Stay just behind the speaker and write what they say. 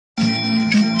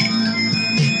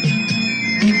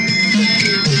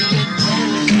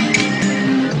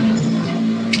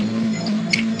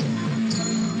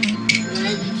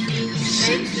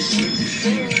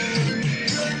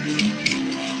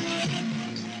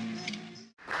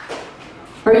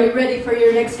Are you ready for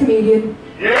your next comedian?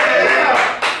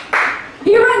 Yeah!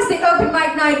 He runs the open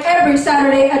mic night every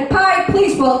Saturday at Pie.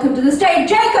 Please welcome to the stage,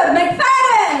 Jacob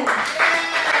McFadden!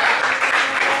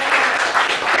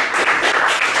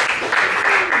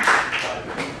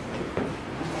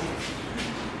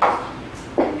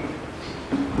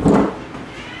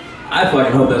 I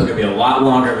fucking hope that's going to be a lot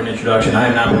longer of an introduction. I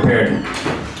am not prepared.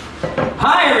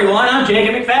 Hi everyone, I'm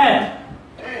Jacob McFadden.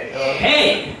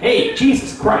 Hey,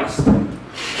 Jesus Christ.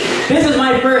 This is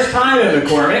my first time at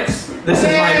McCormack's. This is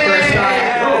my first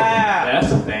time. Oh,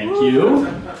 yes, thank you.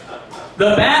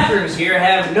 The bathrooms here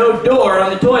have no door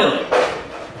on the toilet.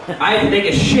 I have to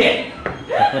take a shit.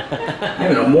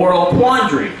 I'm in a moral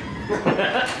quandary.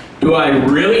 Do I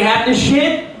really have to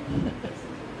shit?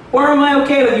 Or am I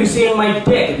okay with you seeing my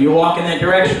dick if you walk in that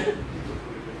direction?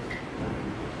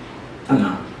 I'm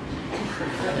not.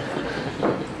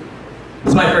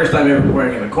 It's my first time ever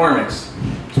performing at McCormack's.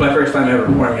 It's my first time ever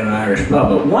performing in an Irish pub.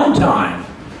 But one time,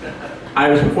 I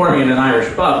was performing in an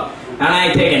Irish pub, and I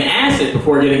had taken acid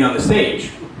before getting on the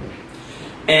stage.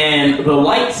 And the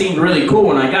light seemed really cool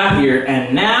when I got here,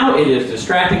 and now it is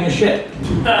distracting as shit.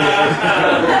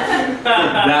 That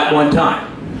one time.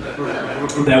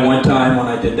 That one time when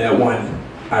I did that one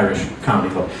Irish comedy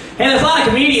club. Hey, there's a lot of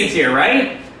comedians here,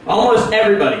 right? Almost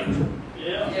everybody.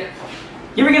 Yeah.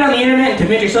 You ever get on the internet and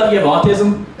convince yourself you have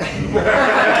autism?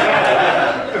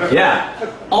 Yeah.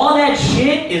 All that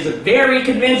shit is very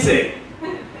convincing.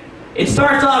 It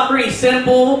starts off pretty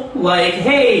simple, like,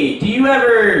 hey, do you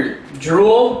ever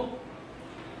drool?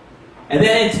 And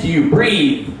then it's, do you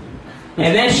breathe?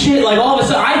 And then shit, like all of a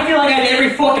sudden, I feel like I have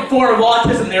every fucking form of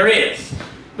autism there is.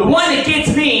 The one that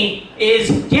gets me is,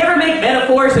 do you ever make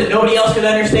metaphors that nobody else could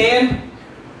understand?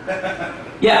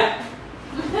 Yeah.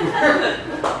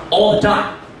 All the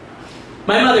time.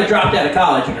 My mother dropped out of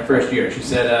college in her first year. She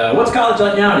said, what's college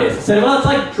like nowadays? I said, well, it's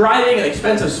like driving an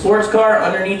expensive sports car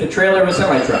underneath the trailer of a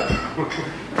semi-truck.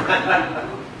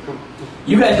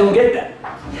 You guys don't get that.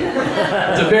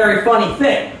 It's a very funny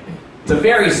thing. It's a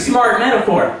very smart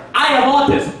metaphor. I have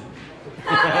autism.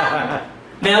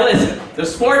 Now listen, the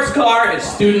sports car is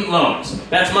student loans.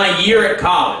 That's my year at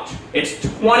college. It's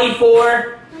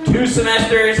 24, 2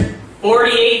 semesters,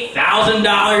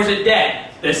 $48,000 of debt.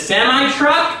 The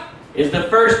semi-truck is the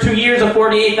first 2 years of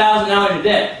 $48,000 of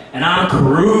debt. And I'm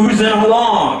cruising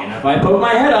along, and if I poke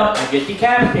my head up, I get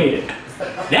decapitated.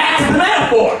 That's the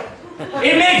metaphor!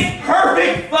 It makes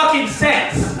perfect fucking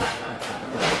sense!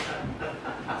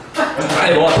 I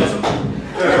have autism.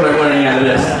 That's what I'm learning out of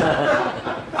this.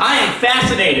 I am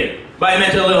fascinated by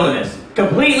mental illness.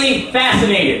 Completely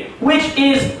fascinated. Which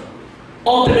is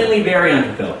ultimately very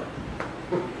unfulfilling.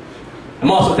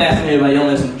 I'm also fascinated by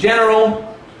illness in general.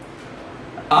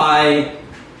 I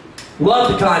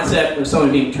love the concept of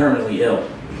someone being terminally ill.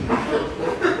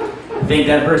 I think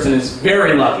that person is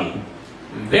very lucky,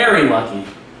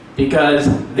 because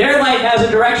their life has a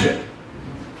direction.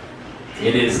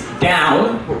 It is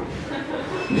down,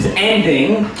 it is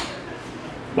ending,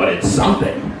 but it's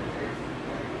something.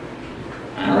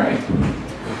 All right.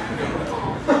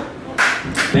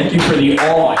 Thank you for the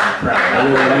awe in the crowd. I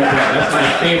really like that. That's my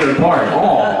favorite part.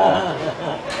 Awe.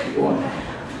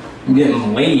 I'm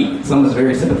getting laid. Someone's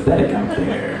very sympathetic out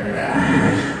there.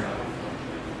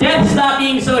 Death stopped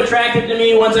being so attractive to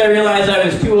me once I realized I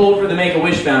was too old for the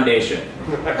Make-A-Wish Foundation.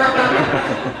 That's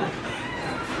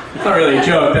not really a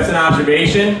joke. That's an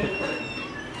observation.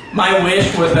 My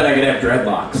wish was that I could have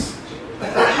dreadlocks.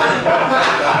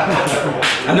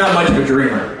 I'm not much of a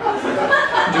dreamer.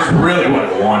 Just really what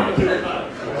I wanted.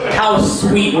 How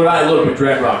sweet would I look with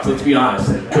dreadlocks? Let's be honest.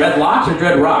 Dreadlocks or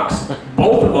dreadrocks?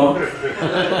 Both of them.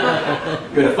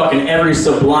 Go to fucking every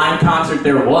Sublime concert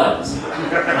there was.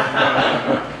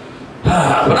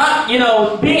 But you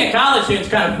know, being a college student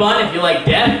is kind of fun if you like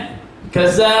death,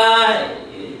 because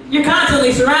you're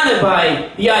constantly surrounded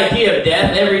by the idea of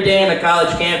death. Every day on a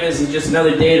college campus is just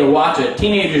another day to watch a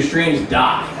teenager's dreams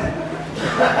die.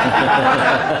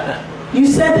 You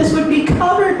said this would be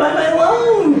covered by my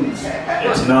loans.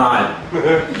 It's not.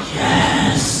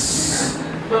 Yes.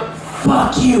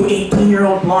 Fuck you,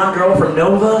 18-year-old blonde girl from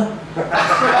Nova.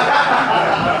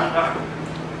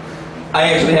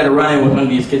 I actually had a run-in with one of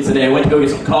these kids today. I went to go get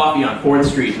some coffee on 4th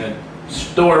Street in a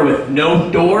store with no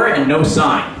door and no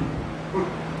sign.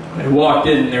 I walked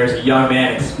in and there was a young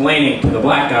man explaining to the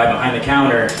black guy behind the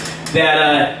counter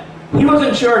that he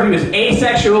wasn't sure if he was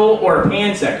asexual or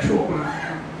pansexual.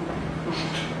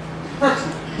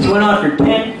 This went on for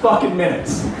 10 fucking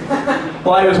minutes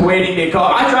while I was waiting to get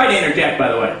called. I tried to interject, by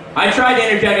the way. I tried to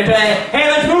interject and say, hey,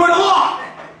 let's move it along!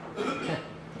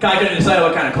 Guy couldn't decide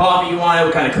what kind of coffee you wanted,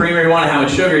 what kind of creamer you wanted, how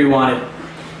much sugar you wanted.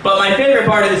 But my favorite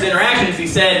part of this interaction is he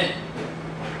said,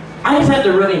 I just have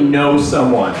to really know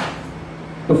someone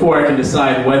before I can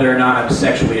decide whether or not I'm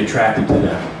sexually attracted to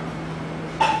them.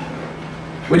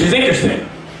 Which is interesting.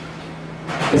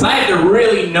 Because I have to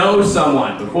really know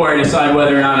someone before I decide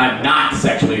whether or not I'm not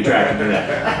sexually attracted to them.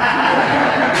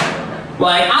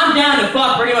 Like, I'm down to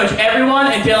fuck pretty much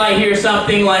everyone until I hear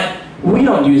something like, we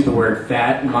don't use the word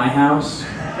fat in my house.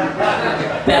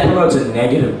 That promotes a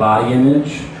negative body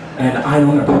image, and I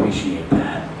don't appreciate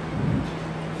that.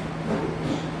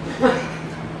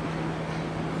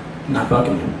 I'm not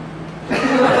fucking you.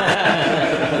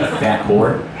 Fat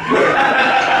whore.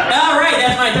 Alright,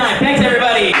 that's my time. Thanks,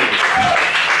 everybody.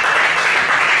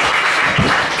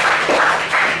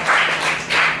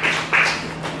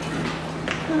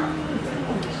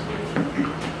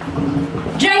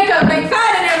 Jacob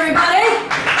McFadden, everybody!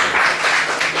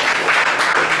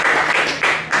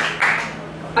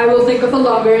 I will think of a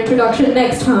longer introduction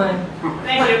next time.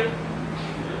 Thank you.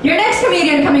 Your next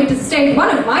comedian coming to the stage, one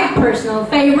of my personal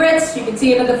favorites. You can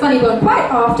see him at the Funny Bone quite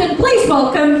often. Please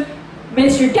welcome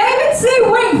Mr. David C.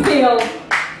 Wingfield.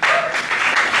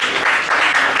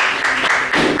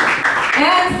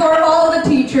 And for all the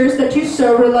teachers that you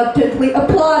so reluctantly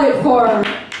applauded for.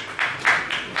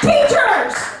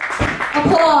 Teachers!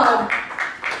 Applaud.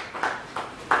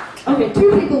 Okay,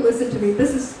 2 people listen to me.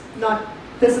 This is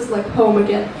like home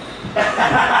again.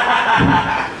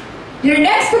 Your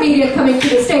next comedian coming to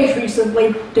the stage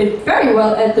recently did very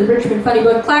well at the Richmond Funny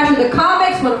Bone Clash of the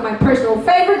Comics, one of my personal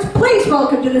favorites. Please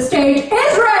welcome to the stage,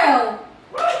 Israel!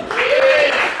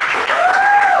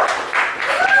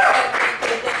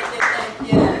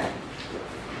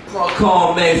 Come on,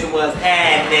 call Mason, what's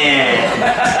happening?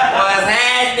 What's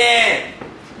happening?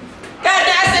 God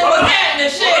damn, I said what's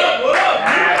happening, shit!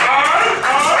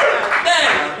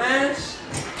 Damn, man.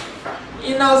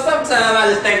 You know, sometimes I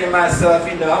just think to myself,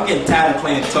 you know, I'm getting tired of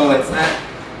playing toys.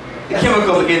 The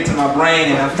chemicals are getting to my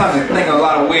brain, and I'm starting to think of a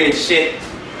lot of weird shit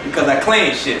because I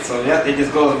clean shit, so it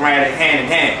just goes right hand in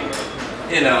hand.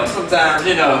 You know, sometimes,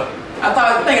 you know, I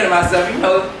was thinking to myself, you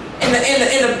know, in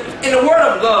the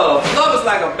world of love is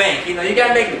like a bank. You know, you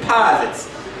gotta make deposits.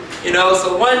 You know,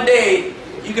 so one day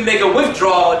you can make a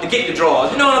withdrawal to get the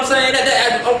draws. You know what I'm saying?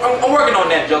 I'm working on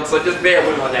that joke, so just bear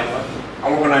with me on that one.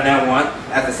 I'm working on that one,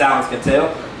 as the sounds can tell.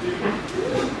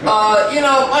 You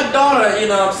know, my daughter, you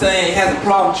know what I'm saying, has a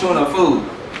problem chewing her food.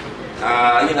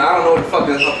 You know, I don't know what the fuck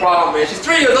her problem is. She's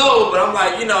 3 years old, but I'm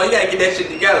like, you know, you gotta get that shit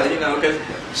together, you know, because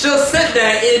she'll sit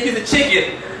there and eat a piece of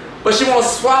chicken, but she won't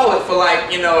swallow it for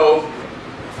like, you know,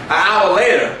 an hour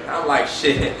later. I'm like,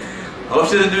 shit. I hope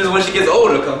she doesn't do this when she gets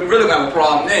older, because we really got a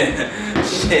problem then.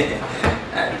 Shit.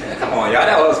 Come on, y'all,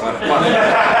 that was funny.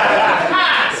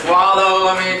 Swallow,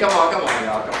 I mean, come on,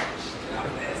 y'all, come on.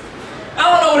 I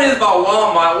don't know what it is about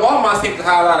Walmart. Walmart seems to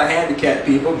hire a lot of handicapped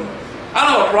people. I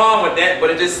don't have a problem with that,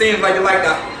 but it just seems like they like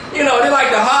to, you know, they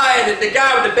like to hire the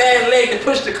guy with the bad leg to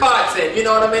push the carts in. You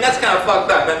know what I mean? That's kind of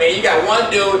fucked up. I mean, you got one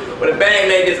dude with a bad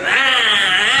leg that's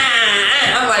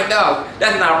I'm like, no,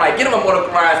 that's not right. Get him a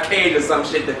motorized cage or some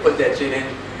shit to put that shit in.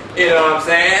 You know what I'm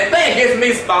saying? The thing that gets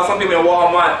me about some people in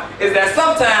Walmart is that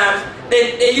sometimes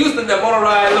they use the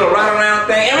motorized little ride around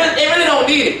thing, and they really don't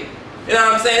need it. You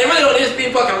know what I'm saying? They really don't just be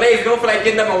fucking lazy. They don't feel like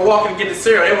getting up and walking and get the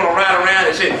cereal. They want to ride around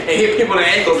and shit and hit people in the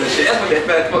ankles and shit. That's what the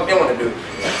fuck they want to do.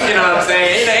 You know what I'm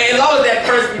saying? You know, and as long as that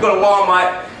person, you go to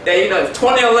Walmart, that, you know, it's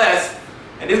 20 or less,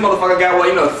 and this motherfucker got, well,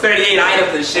 you know, 38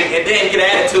 items and shit, and then get an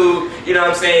attitude, you know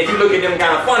what I'm saying? If you look at them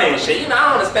kind of funny and shit, you know,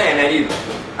 I don't understand that either.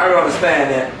 I don't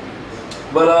understand that.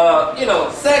 But, you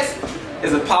know, sex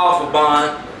is a powerful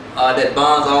bond that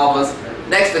bonds all of us.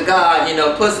 Next to God, you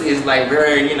know, pussy is like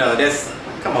very, you know, that's,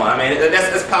 come on, I mean,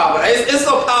 that's powerful. It's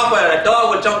so powerful that a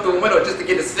dog would jump through a window just to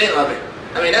get the scent of it.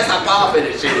 I mean, that's how powerful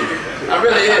this shit is. It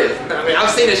really is. I mean,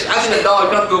 I've seen a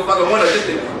dog jump through a fucking window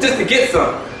just to get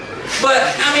some. But,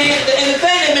 I mean, and the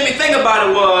thing that made me think about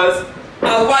it was,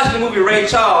 I was watching the movie Ray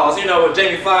Charles, you know, with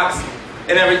Jamie Foxx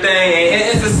and everything,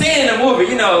 and it's a scene in the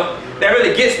movie, you know, that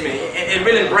really gets me. It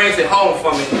really brings it home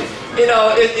for me. You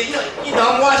know, you know,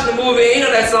 I'm watching the movie, you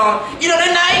know that song, you know, the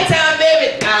nighttime,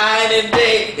 baby, night and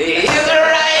day, it's the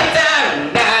right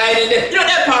time, night and day. You know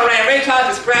that part, right? Ray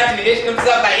Charles is scratching and itching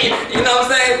himself, like, you know what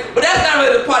I'm saying? But that's not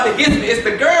really the part that gets me. It's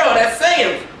the girl that's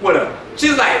singing with him.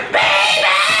 She's like, baby!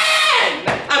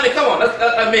 I mean, come on, let's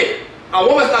admit. A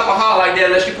woman's not gonna holler like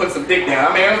that unless you put some dick down.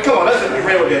 I mean, come on, let's just be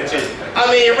real with that shit. I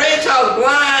mean, Ray Charles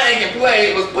blind and can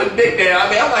play was putting dick down.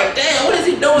 I mean, I'm like, damn, what is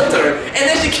he doing to her? And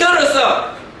then she killed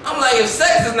herself. I'm like, if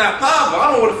sex is not powerful, I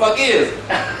don't know what the fuck is.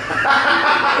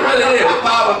 It really is, it's a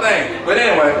powerful thing. But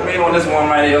anyway, maybe on this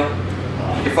one right here,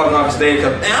 you fucking off the stage.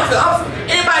 And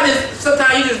anybody just,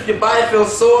 sometimes you just your body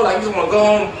feels sore, like you just want to go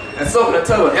home and soak in the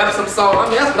tub with Epsom salt. I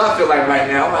mean, that's what I feel like right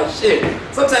now. I'm like, shit.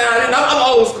 Sometimes, I'm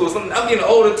old school. I'm getting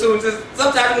older too. Just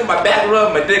sometimes I want my back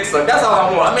rub, my dick suck. That's all I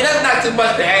want. I mean, that's not too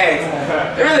much to ask.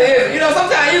 It really is. You know,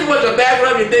 sometimes you just want your back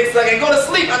rub, your dick suck, and go to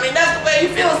sleep. I mean, that's the way you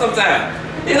feel sometimes.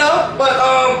 You know? But,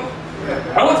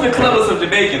 I went to the club with some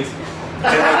Jamaicans.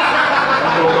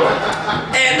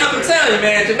 And I'm telling you,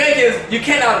 man, Jamaicans, you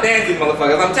can't outdance these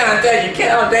motherfuckers. I'm trying to tell you, you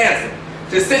can't outdance them.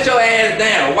 Just sit your ass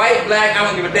down. White, black, I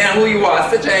don't give a damn who you are.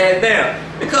 Sit your ass down.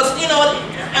 Because, you know,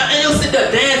 and you'll sit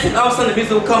there dancing, all of a sudden the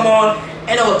music will come on,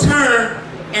 and it will turn,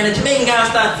 and the Jamaican guy will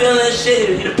start feeling this shit,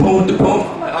 and it'll boom, the boom.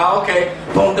 I'm like, oh, okay,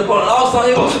 boom, the boom. And all of a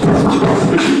sudden, it goes.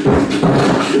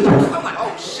 I'm like,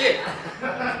 oh, shit.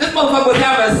 This motherfucker was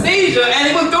having a seizure, and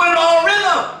he was doing it on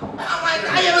rhythm. I'm like,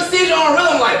 I have a seizure on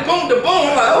rhythm, like boom, the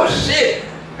boom. I'm like, oh, shit.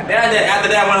 And then after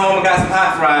that, I went home and got some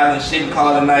hot fries and shit and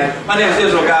called it a night. My name is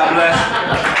Israel, God bless.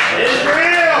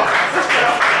 Israel!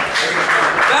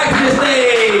 Back to the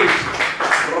stage.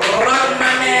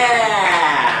 Rukmani.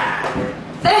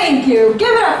 Thank you. Give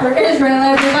it up for Israel,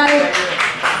 everybody.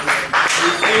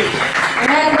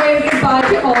 And wave goodbye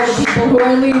to all the people who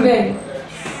are leaving.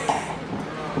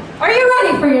 Are you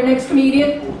ready for your next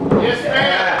comedian? Yes,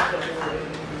 ma'am.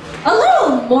 A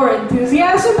little more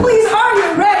enthusiasm, please. Are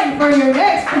you ready for your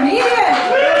next comedian?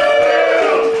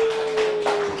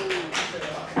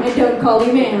 And don't call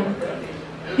me ma'am.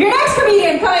 Your next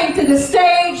comedian coming to the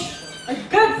stage, a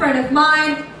good friend of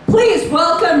mine. Please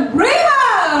welcome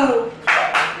Remo!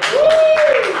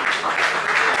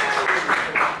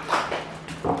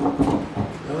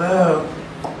 Hello.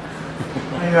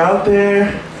 Are you out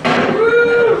there?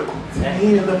 What are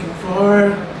you looking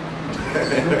for?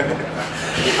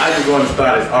 I just want to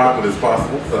start as awkward as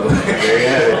possible, so there you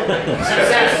have it.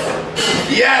 Success!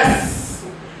 Yes!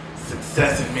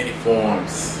 Success in many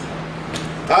forms.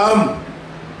 I'm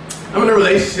in a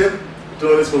relationship,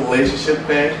 doing this relationship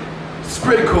thing. It's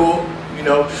pretty cool, you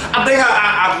know. I think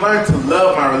I've learned to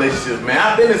love my relationships, man.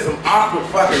 I've been in some awkward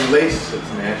fucking relationships,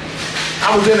 man.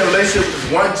 I was in a relationship with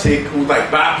this one chick who was like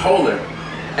bipolar.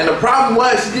 And the problem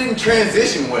was she didn't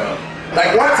transition well.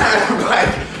 Like one time, like,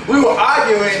 we were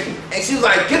arguing, and she was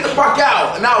like, get the fuck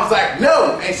out. And I was like,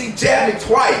 no. And she jabbed me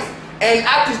twice. And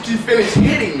after she finished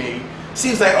hitting me, she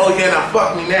was like, oh yeah, now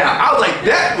fuck me now. I was like,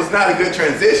 that was not a good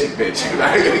transition, bitch.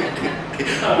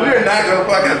 We're not gonna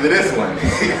fuck after this one.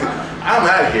 I'm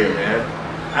out of here, man.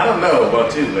 I don't know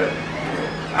about you, but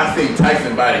I seen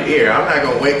Tyson by the ear. I'm not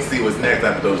gonna wait to see what's next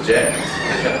after those jabs.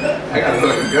 I gotta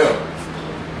let him go.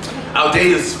 I was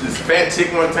dating this fat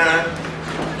chick one time.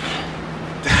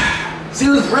 She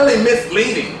was really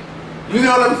misleading. You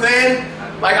know what I'm saying?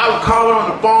 Like I would call her on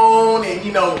the phone and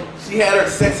you know, she had her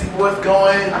sexy voice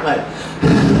going. I'm like,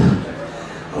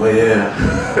 oh yeah.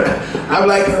 I'm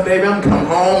like, oh, baby, I'm gonna come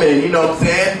home and you know what I'm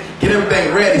saying? Get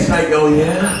everything ready. She's like, oh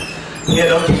yeah? Yeah,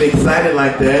 don't get me excited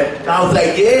like that. And I was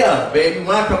like, yeah, baby,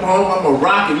 when I come home, I'm gonna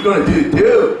rock it. We're gonna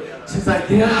do. She's like,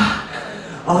 yeah.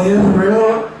 Oh yeah, for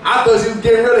real? I thought she was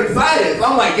getting real excited. So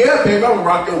I'm like, yeah, baby, I'm gonna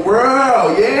rock your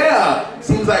world, yeah.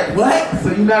 She was like, what? So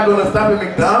you're not gonna stop at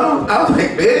McDonald's? I was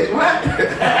like, bitch, what?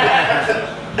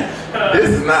 This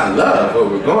is not love, what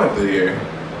we're going through here.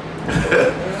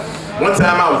 One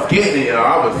time I was getting it, you know,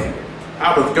 I was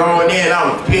going in, I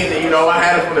was getting it, you know, I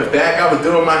had it from the back, I was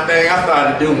doing my thing, I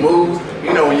started to do moves.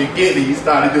 You know, when you get it, you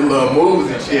start to do little moves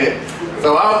and shit.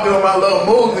 So I was doing my little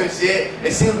moves and shit,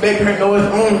 and she was making her noise,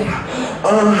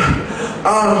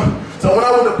 So when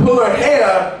I went to pull her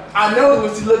hair, I noticed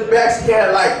when she looked back, she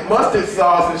had like mustard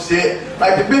sauce and shit.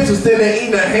 Like the bitch was sitting there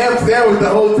eating a ham sandwich the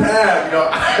whole time, you know.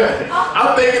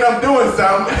 I'm thinking I'm doing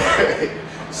something.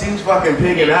 She was fucking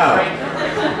pigging out.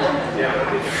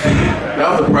 That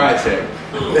was a project.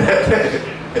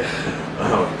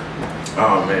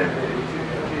 Oh man.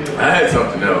 I had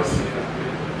something else.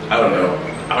 I don't know.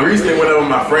 I recently went over to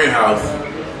my friend's house,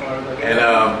 and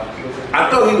I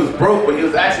thought he was broke, but he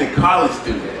was actually a college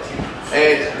student.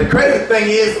 And the crazy thing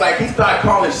is, like, he started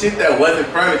calling shit that wasn't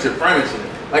furniture.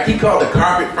 Like, he called the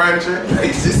carpet furniture. He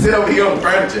just sit over here on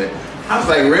furniture. I was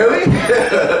like, really?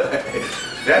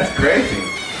 That's crazy.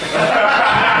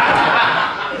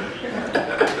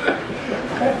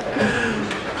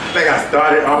 I think I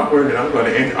started awkward, and I'm going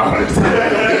to end awkward.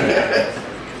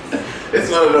 It's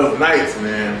one of those nights,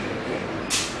 man.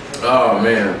 Oh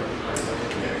man.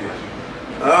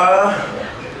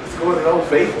 Let's go with an old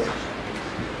faithful.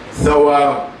 So I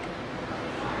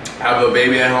have a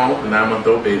baby at home, a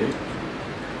 9-month-old baby.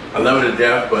 I love her to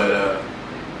death, but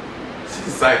she's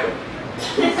a psycho.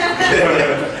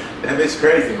 That bitch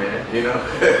crazy, man, you know.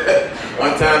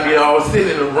 One time, you know, I was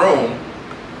sitting in a room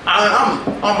I'm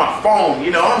on my phone,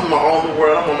 you know, I'm in my own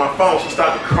world, I'm on my phone. She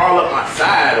started to crawl up my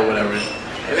side or whatever.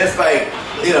 And it's like,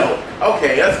 you know,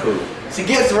 okay, that's cool. She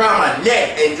gets around my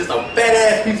neck and just a fat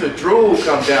ass piece of drool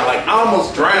comes down, like I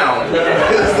almost drowned.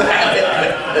 It's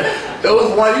like,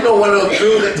 those one, you know, one of those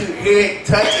drools that you hear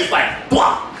touch, it's like,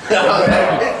 blah.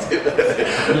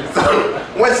 So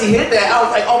when she hit that, I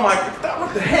was like, oh my God,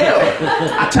 what the hell?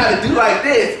 I tried to do like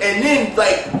this, and then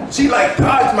like she like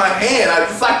dodged my hand. I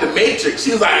just like the Matrix.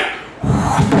 She was like,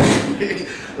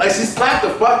 like she slapped the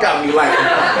fuck out of me like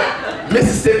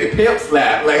Mississippi pimp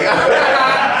slap. Like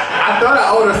I thought I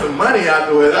owed her some money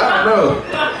afterwards. I don't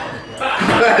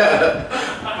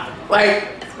know.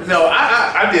 Like. No,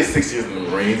 I did 6 years in the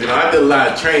Marines. You know, I did a lot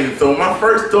of training. So my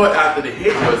first thought after the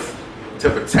hit was to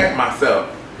protect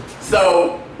myself.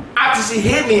 So after she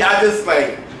hit me, I just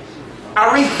like,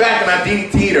 I reached back and I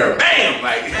DDT'd her. Bam!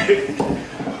 Like,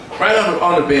 right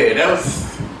on the bed. That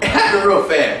was, it happened real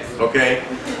fast, okay?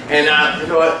 And you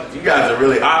know what? You guys are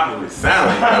really awkward with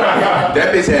sound. You know?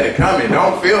 That bitch had it coming.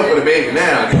 Don't feel for the baby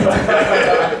now.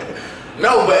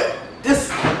 No, but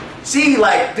this, she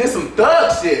like did some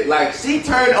thug shit. Like she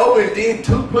turned over and did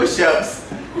 2 push-ups.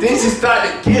 Then she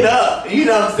started to get up. You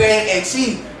know what I'm saying? And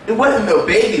it wasn't no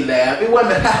baby laugh. It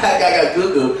wasn't a ha ha gaga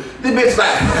goo goo. The bitch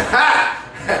like ha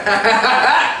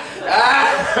ha.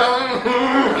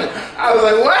 I was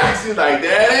like, what? She's like,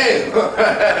 Daddy.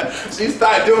 She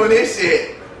started doing this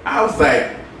shit. I was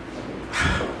like,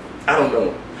 I don't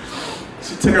know.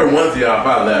 She took her onesie off.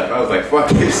 I left. I was like, fuck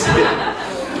this shit.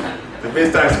 The bitch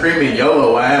started screaming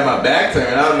YOLO while I had my back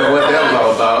turned. I don't know what that was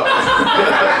all about.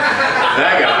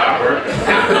 That got awkward.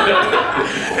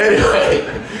 Anyway,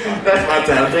 that's my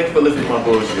time. Thanks for listening to my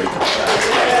bullshit.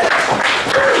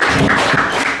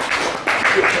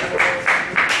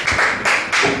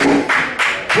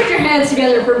 Put your hands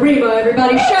together for Remo,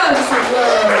 everybody. Show us some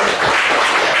love.